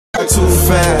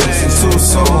fast and too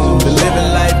soon. Been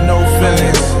living life, no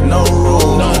feelings, no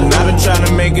rules. And I've been trying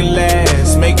to make it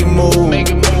last, make it move.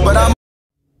 But I'm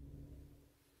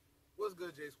What's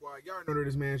good, J Squad? Y'all know who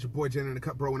this, man. It's your boy Jen in the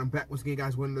Cut, bro, and I'm back once again,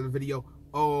 guys, with another video.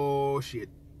 Oh shit!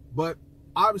 But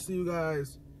obviously, you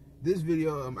guys, this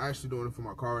video I'm actually doing it for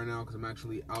my car right now because I'm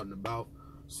actually out and about.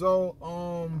 So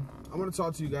I want to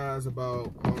talk to you guys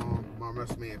about my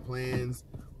Wrestlemania plans,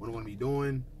 what I'm going to be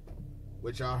doing,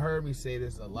 which y'all heard me say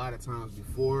this a lot of times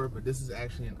before, but this is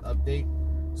actually an update.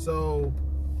 So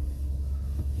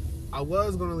I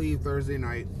was going to leave Thursday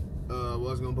night. I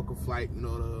was going to book a flight,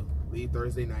 to leave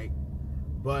Thursday night.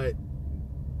 But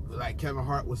like Kevin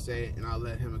Hart would say, and I'll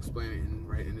let him explain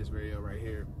it in this video right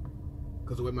here,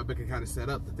 because the way my bank account is set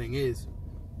up, the thing is,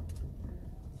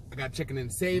 I got checking in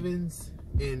savings,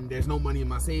 and there's no money in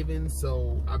my savings,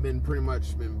 so I've been pretty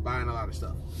much buying a lot of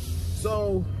stuff.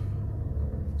 So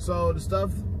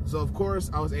of course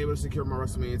I was able to secure my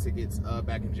WrestleMania tickets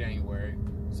back in January,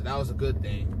 so that was a good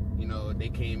thing. They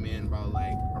came in about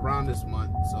like around this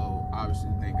month, so obviously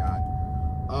thank God.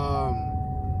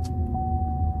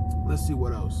 Let's see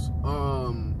what else.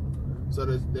 So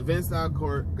the events that I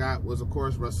got was of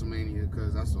course WrestleMania,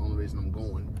 because that's the only reason I'm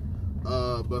going.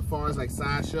 But as far as like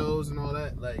side shows and all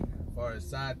that, like as far as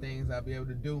side things I'll be able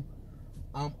to do,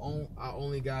 I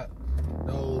only got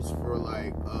those for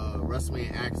like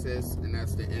WrestleMania Access, and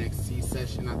that's the NXT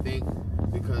session, I think,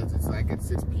 because it's like at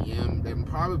 6 p.m. There will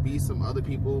probably be some other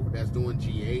people that's doing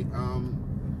GA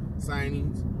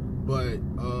signings, but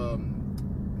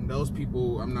those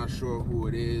people, I'm not sure who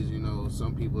it is.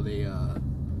 Some people, they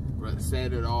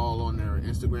said it all on their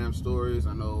Instagram stories.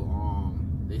 I know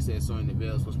they said Sonya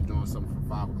Deville is supposed to be doing something from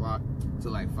 5 o'clock to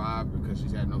like 5 because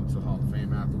she's heading over to the Hall of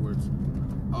Fame afterwards.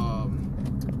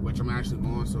 Which I'm actually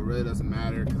going, so it really doesn't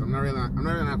matter because I'm not really not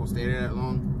gonna stay there that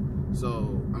long.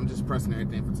 So I'm just pressing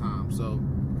everything for time. So,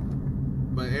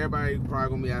 but everybody probably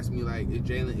gonna be asking me like,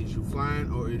 Jalen, is you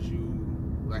flying or is you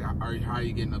like, how are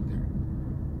you getting up there?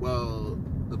 Well,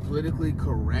 the politically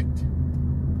correct.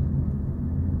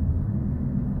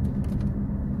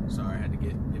 Sorry, I had to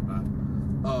get by.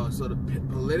 So the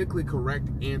politically correct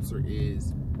answer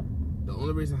is, the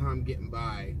only reason how I'm getting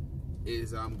by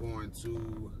is I'm going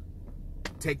to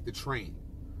take the train.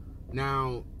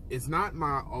 Now, it's not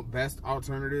my best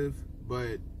alternative,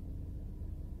 but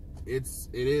it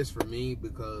is for me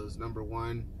because, number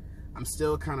one, I'm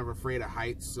still kind of afraid of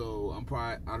heights, so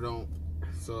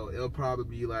so it'll probably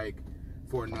be like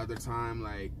for another time,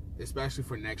 like especially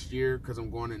for next year, because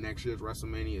I'm going to next year's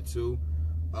WrestleMania 2.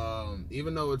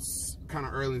 Even though it's kind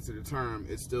of early into the term,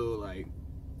 it's still like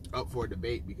up for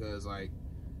debate because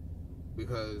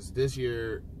this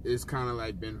year it's kind of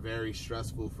like been very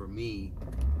stressful for me,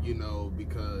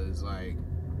 because like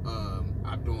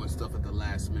I'm doing stuff at the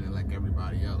last minute like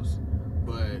everybody else.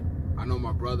 But I know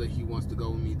my brother, he wants to go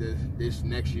with me this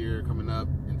next year coming up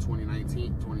in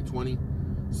 2020.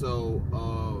 So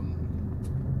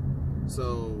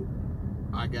so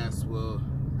I guess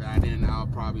then I'll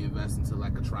probably invest into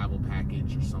like a travel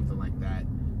package or something like that.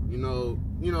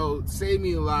 Save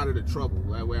me a lot of the trouble.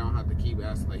 That way I don't have to keep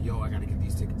asking like, yo, I gotta get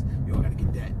these tickets. Yo, I gotta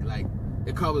get that. Like,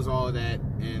 it covers all that,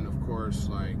 and of course,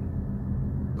 like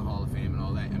the Hall of Fame and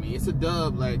all that. I mean, it's a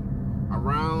dub, like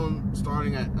around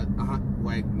starting at like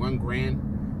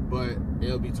 $1,000, but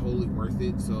it'll be totally worth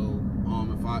it. So,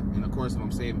 and of course, if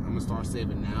I'm saving, I'm gonna start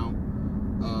saving now.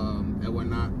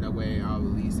 That way I'll at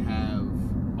least have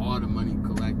all the money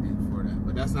collected for that.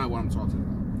 But that's not what I'm talking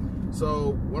about.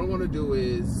 So what I want to do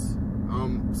is,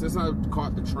 since I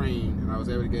caught the train and I was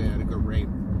able to get it at a good rate,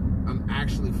 I'm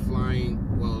actually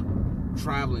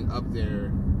traveling up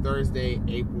there Thursday,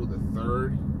 April the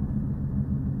 3rd.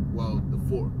 Well, the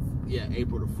 4th. Yeah,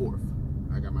 April the 4th.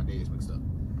 I got my days mixed up.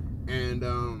 And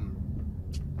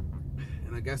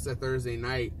I guess that Thursday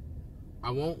night,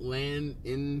 I won't land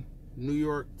in New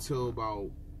York till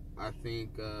about, I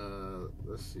think,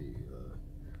 let's see,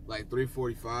 like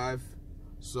 3:45.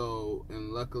 So, and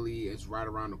luckily it's right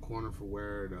around the corner for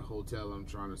where the hotel I'm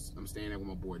staying at with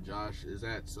my boy Josh is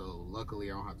at. So luckily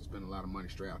I don't have to spend a lot of money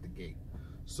straight out the gate.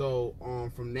 So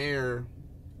from there,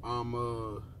 I'm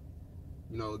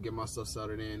get myself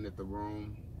settled in at the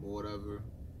room or whatever.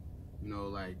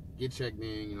 Like get checked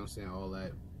in, all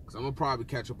that. Cause I'm gonna probably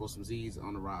catch up on some Z's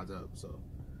on the rides up. So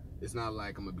it's not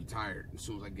like I'm gonna be tired as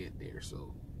soon as I get there.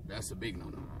 So that's a big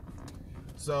no-no.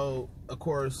 So of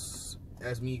course,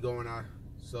 as me going out,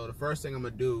 so the first thing I'm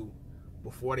gonna do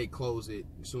before they close it,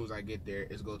 as soon as I get there,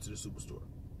 is go to the Superstore.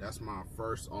 That's my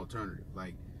first alternative.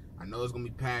 Like, I know it's gonna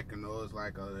be packed. I know it's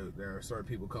like there are certain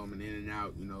people coming in and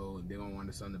out, and they're gonna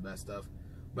want some of the best stuff.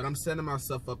 But I'm setting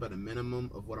myself up at a minimum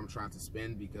of what I'm trying to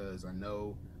spend because I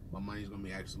know my money's gonna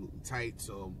be absolutely tight.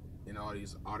 So in all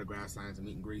these autograph signs and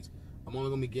meet and greets, I'm only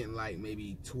gonna be getting like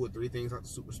maybe 2 or 3 things out the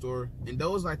Superstore, and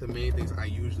those are like the main things I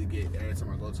usually get every time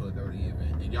I go to a WWE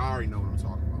event. And y'all already know what I'm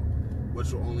talking about,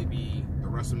 which will only be the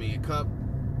WrestleMania Cup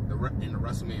and the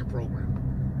WrestleMania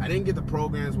program. I didn't get the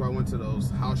programs where I went to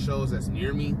those house shows that's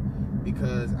near me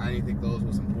because I didn't think those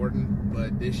was important.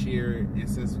 But this year and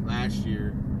since last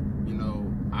year, you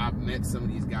know, I've met some of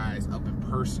these guys up in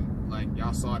person. Like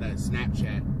y'all saw that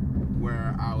Snapchat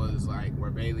where I was like, where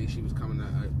Bailey, she was coming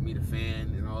to meet a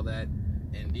fan and all that.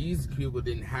 And these people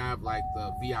didn't have like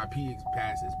the VIP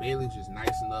passes. Bailey was just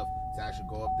nice enough to actually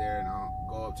go up there and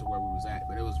go up to where we was at.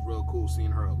 But it was real cool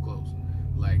seeing her up close.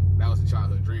 Like that was a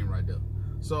childhood dream right there.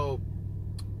 So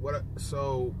go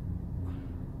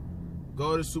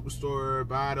to the Superstore,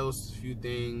 buy those few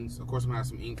things. Of course, I'm gonna have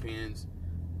some ink pens.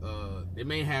 They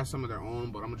may have some of their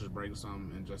own, but I'm gonna just bring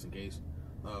some in just in case.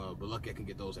 But lucky I can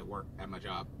get those at work at my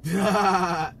job.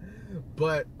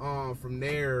 But from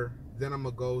there, then I'm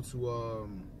gonna go to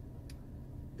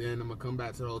then I'm gonna come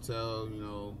back to the hotel, you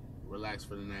know, relax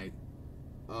for the night,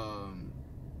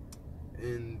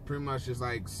 and pretty much just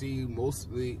like see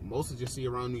mostly just see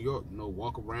around New York, you know,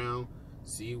 walk around,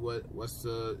 see what's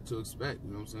to expect, you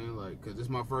know what I'm saying? Like, cause this is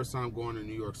my first time going to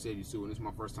New York City too, and this is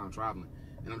my first time traveling,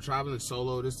 and I'm traveling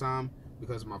solo this time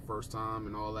because it's my first time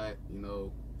and all that, you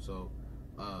know. So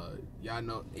y'all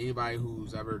know, anybody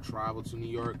who's ever traveled to New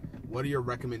York, what are your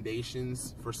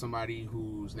recommendations for somebody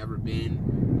who's never been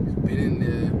in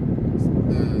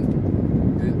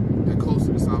the close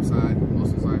to the South Side most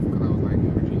of his life? Because I was like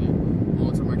in Virginia. The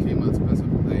whole time I came up to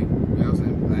Pennsylvania, like I was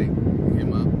in, like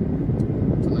came up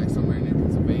to like somewhere in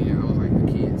Pennsylvania, I was like a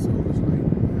kid, so it was like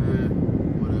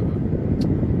whatever.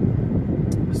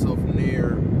 So from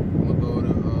there, I'm gonna go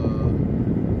to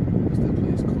what's that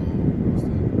place called?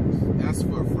 That's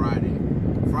for Friday.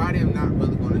 Friday, I'm not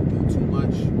really gonna do too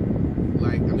much.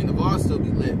 Like, I mean, the vlog still be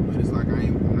lit, but it's like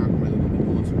I'm not really gonna be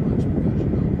doing too much because, you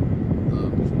know,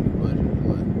 it's gonna be budget,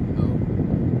 but you know,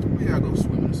 we gotta go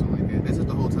swimming or something like that. That's just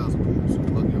the hotel's a pool, so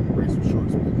lucky I'm gonna bring some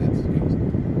shorts, but that's the case.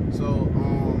 So,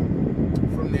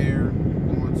 from there,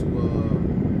 going to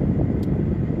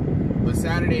but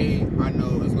Saturday, I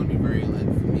know it's gonna be very lit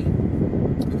for me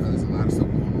because there's a lot of stuff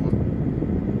going on.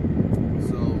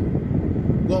 So,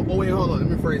 well, oh wait, hold on. Let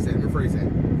me phrase that.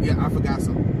 Yeah, I forgot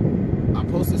something. I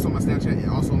posted this on my Snapchat and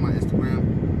also on my Instagram.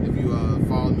 If you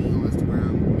follow me on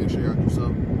Instagram, make sure y'all do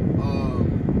so.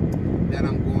 That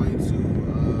I'm going to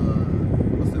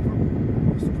what's the proper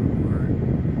word?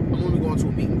 I'm gonna be going to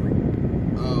a meet and greet.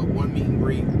 One meet and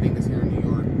greet, I think it's here in New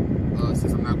York.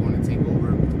 Since I'm not going to take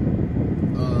over.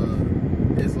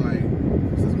 It's like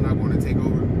since I'm not going to take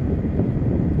over.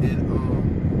 And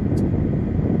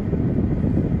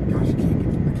gosh, I can't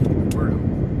get the word out.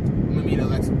 I'm gonna meet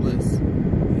Alexa Bliss.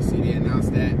 You see, they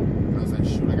announced that. I was like,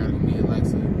 shoot, I gotta go meet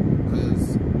Alexa.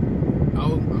 Because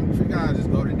I'm figuring I'll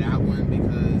just go to that one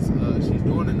because she's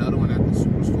doing another one at the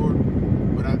Superstore.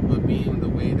 But being the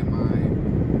way that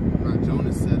my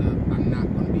Jonas set up, I'm not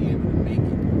gonna be able to make it.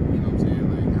 You know what I'm saying?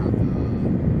 Like, I have to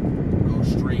go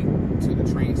straight to the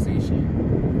train station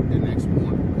the next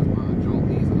morning because my Jones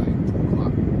leaves at like 2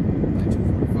 o'clock, like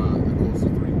 2:45, like close to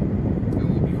 3. I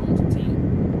won't be home till 10.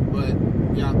 But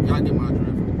y'all get my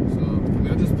drift. So, I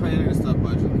mean, I'm just planning this stuff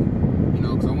budgetly, you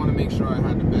know, because I want to make sure I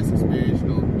had the best experience, you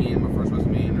know, being my first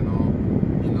WrestleMania and all,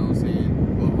 you know what I'm saying,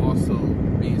 but also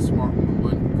being smart with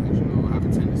my money, because, you know, I have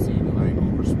a tendency to, like,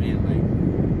 overspend, like,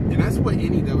 and that's what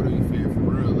any WWE fan, for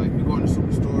real, like, you go in the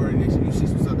Superstore and you see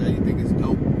some stuff that you think is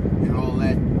dope and all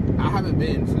that. I haven't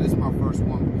been, so this is my first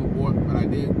one, but I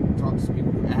did talk to some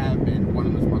people who have been. One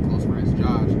of them is my close friend,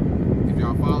 Josh. If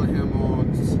y'all follow him on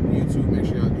YouTube, make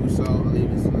sure y'all do so. I'll leave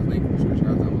his link in the description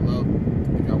guys down below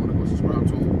if y'all want to go subscribe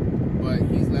to him. But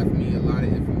he's left me a lot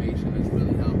of information that's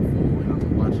really helpful, and I've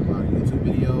been watching a lot of YouTube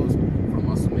videos from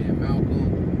Wrestlemania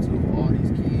Malcolm to all these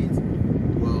kids.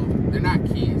 Well, they're not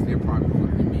kids; they're probably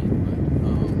older than me,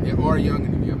 but they are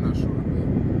younger than me. I'm not sure,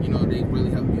 but you know, they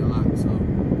really helped me a lot. So,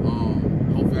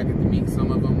 hopefully, I get to meet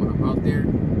some of them when I'm out there.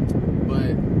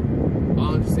 But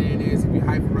all I'm just saying is, if you're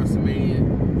hyped for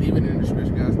WrestleMania, leave it in the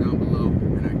description guys down below,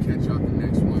 and I'll catch y'all at the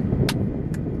next one.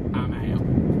 I'm out.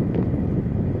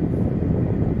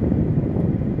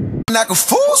 Like a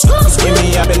fool,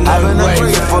 I've been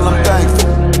ungrateful, I'm thankful.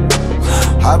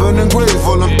 I've been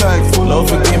ungrateful, I'm thankful. Lord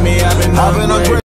forgive me, I've been ungrateful.